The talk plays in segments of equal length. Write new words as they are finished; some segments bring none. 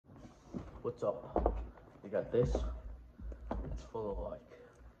what's up? We got this. It's full of like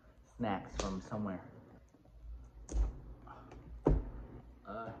snacks from somewhere.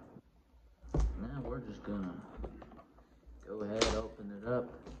 Now we're just gonna go ahead, open it up,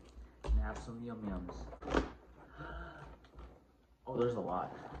 and have some yum yums. Oh, there's a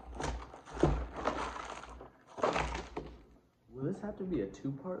lot. Will this have to be a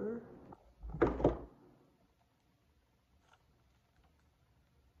two-parter?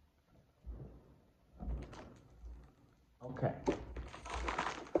 Okay.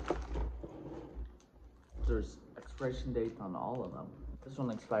 There's expiration dates on all of them. This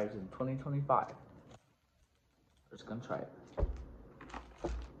one expires in 2025. We're just gonna try it.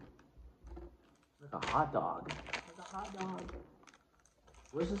 It's like a hot dog. It's like a hot dog.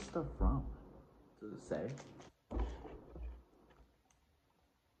 Where's this stuff from? Does it say? It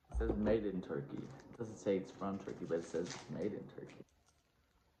says made in Turkey. It doesn't say it's from Turkey, but it says it's made in Turkey.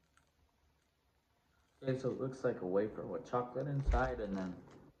 Okay, so it looks like a wafer with chocolate inside, and then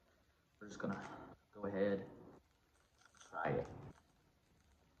we're just gonna go ahead and try it.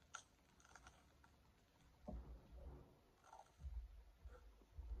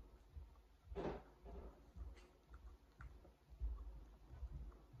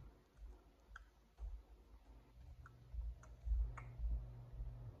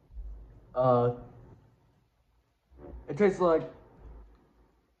 It tastes like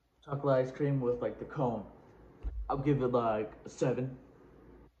chocolate ice cream with like the cone. I'll give it like a 7.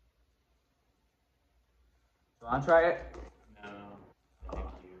 You wanna try it? No, thank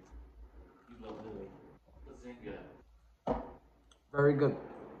you. You love Bazinga. Very good.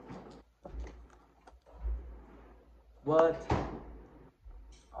 What?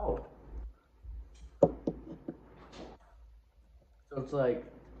 Oh. So it's like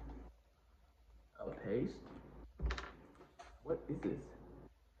a paste? What is this?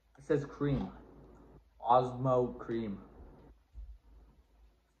 It says cream. Osmo cream.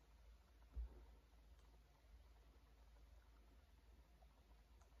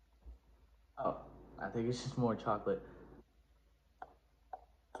 Oh, I think it's just more chocolate.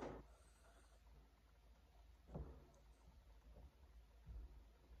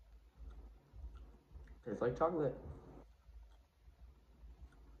 Tastes like chocolate.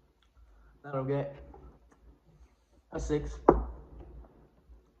 That'll get a 6.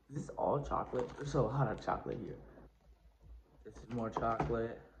 Is this all chocolate? There's a lot of chocolate here. This is more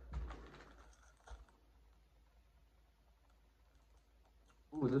chocolate.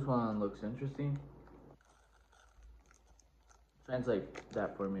 Ooh, this one looks interesting. Translate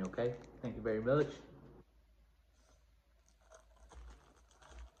that for me, okay? Thank you very much.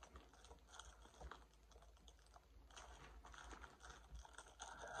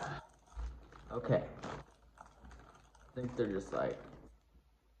 Okay. I think they're just like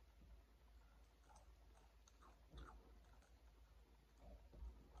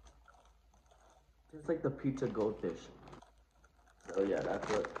it's like the pizza goldfish. Oh yeah, that's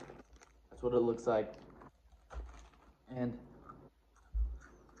what it looks like. And it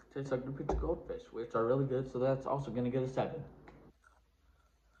tastes like the pizza goldfish, which are really good, so that's also gonna get a 7.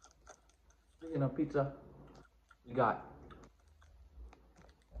 Speaking of pizza, we got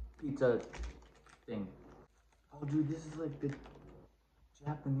pizza thing. Oh dude, this is like the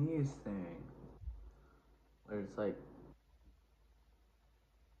Japanese thing. Where it's like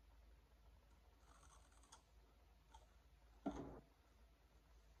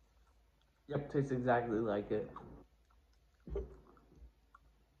yep, tastes exactly like it.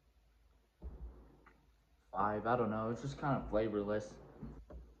 5, I don't know, it's just kind of flavorless.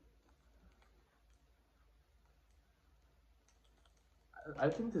 I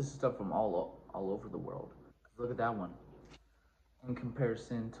think this is stuff from all over the world. Look at that one. In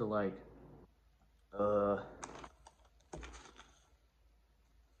comparison to like, in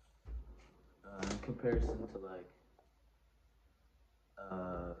comparison to like,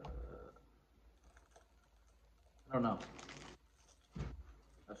 I don't know.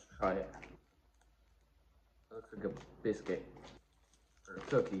 Let's try it. It looks like a biscuit or a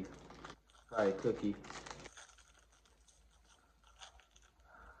cookie. Try a cookie.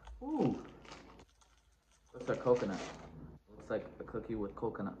 Ooh. Looks like coconut. Looks like a cookie with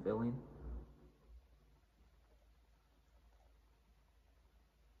coconut filling.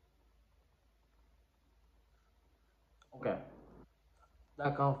 Okay.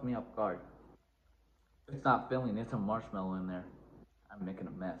 That caught me off guard. It's not filling, it's a marshmallow in there. I'm making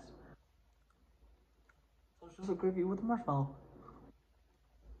a mess. So it's just a cookie with a marshmallow.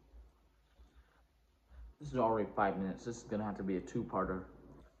 This is already 5 minutes. This is gonna have to be a 2-parter.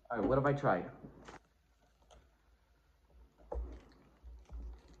 Alright, what have I tried?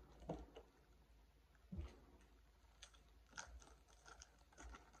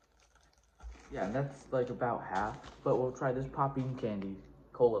 Yeah, and that's like about half. But we'll try this popping candy,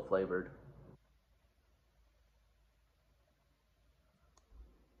 cola flavored.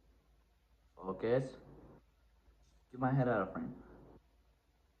 Focus. Get my head out of frame.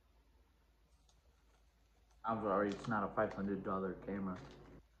 I'm sorry, it's not a $500 camera.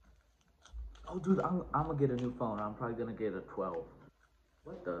 Oh, dude, I'm gonna get a new phone. I'm probably gonna get a 12.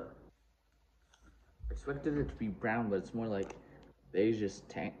 What the? I expected it to be brown, but it's more like beige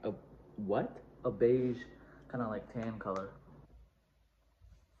tan. What? A beige, kind of like tan color.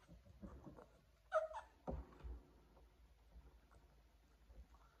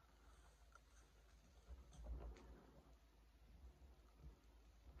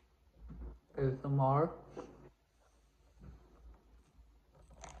 ASMR.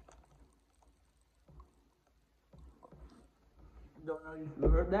 Don't know if you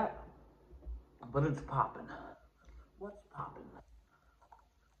heard that, but it's popping. What's popping?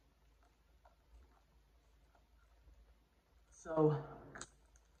 So,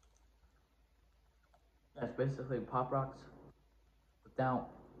 yeah, it's basically Pop Rocks without,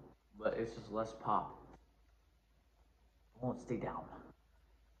 but it's just less pop. It won't stay down.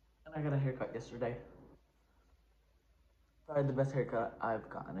 And I got a haircut yesterday. Probably the best haircut I've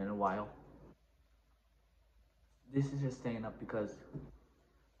gotten in a while. This is just staying up because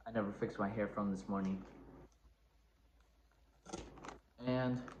I never fixed my hair from this morning.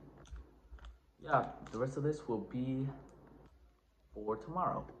 And yeah, the rest of this will be for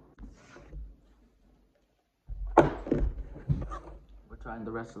tomorrow. We're trying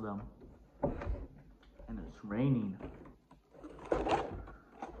the rest of them. And it's raining.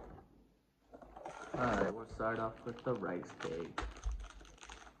 Alright, we'll start off with the rice cake.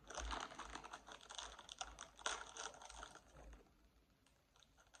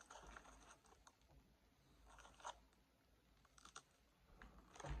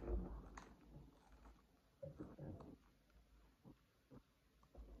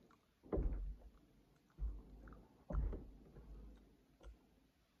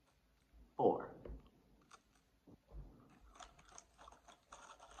 Four.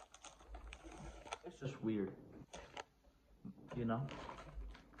 It's just weird, you know?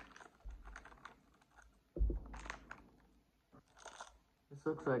 This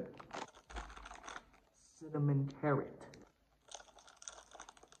looks like cinnamon carrot.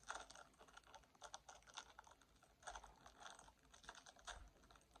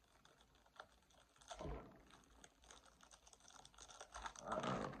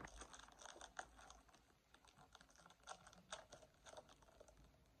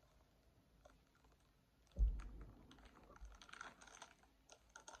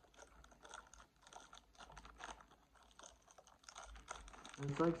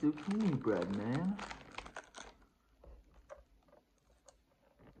 It's like zucchini bread, man.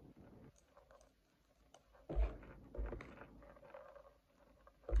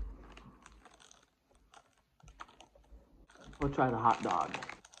 We'll try the hot dog.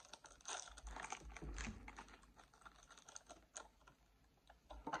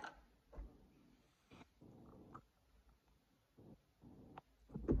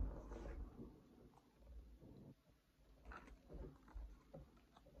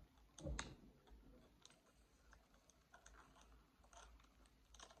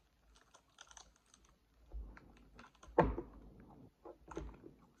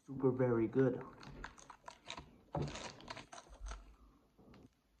 Super very good.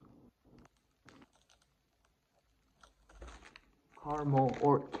 Caramel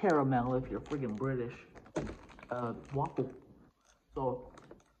or caramel if you're freaking British. Waffle. So,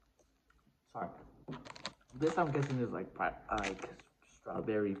 sorry. This I'm guessing is like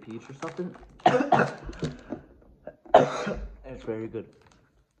strawberry peach or something. It's very good.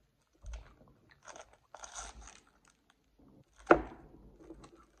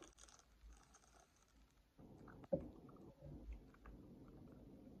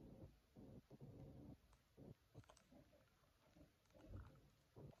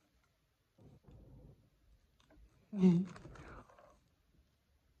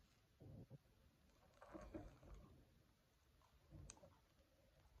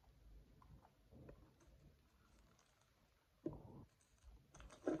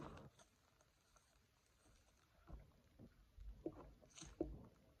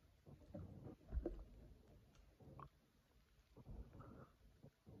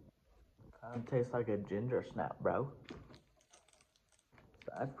 Kind of tastes like a ginger snap, bro.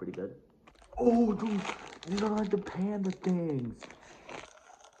 So that's pretty good. Oh, dude, these are like the panda things.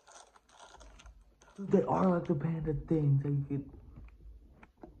 Dude, they are like the panda things that you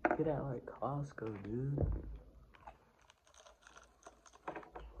could get at like Costco, dude.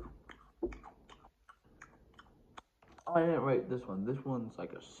 Oh, I didn't rate this one. This one's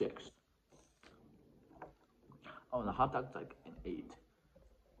like a 6. Oh, and the hot dog's like an 8.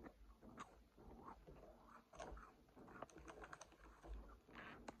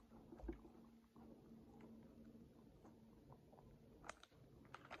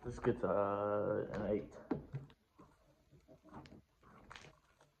 This gets an 8.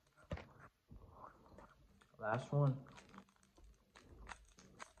 Last one.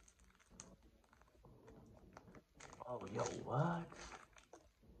 Oh, yo, what?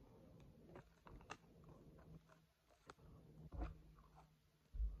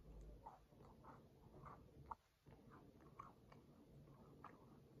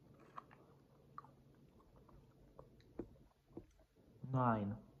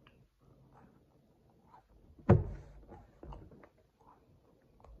 Nine.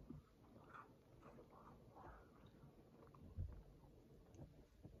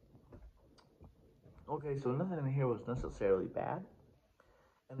 Okay, so nothing in here was necessarily bad,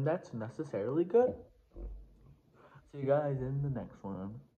 and that's necessarily good. See you guys in the next one.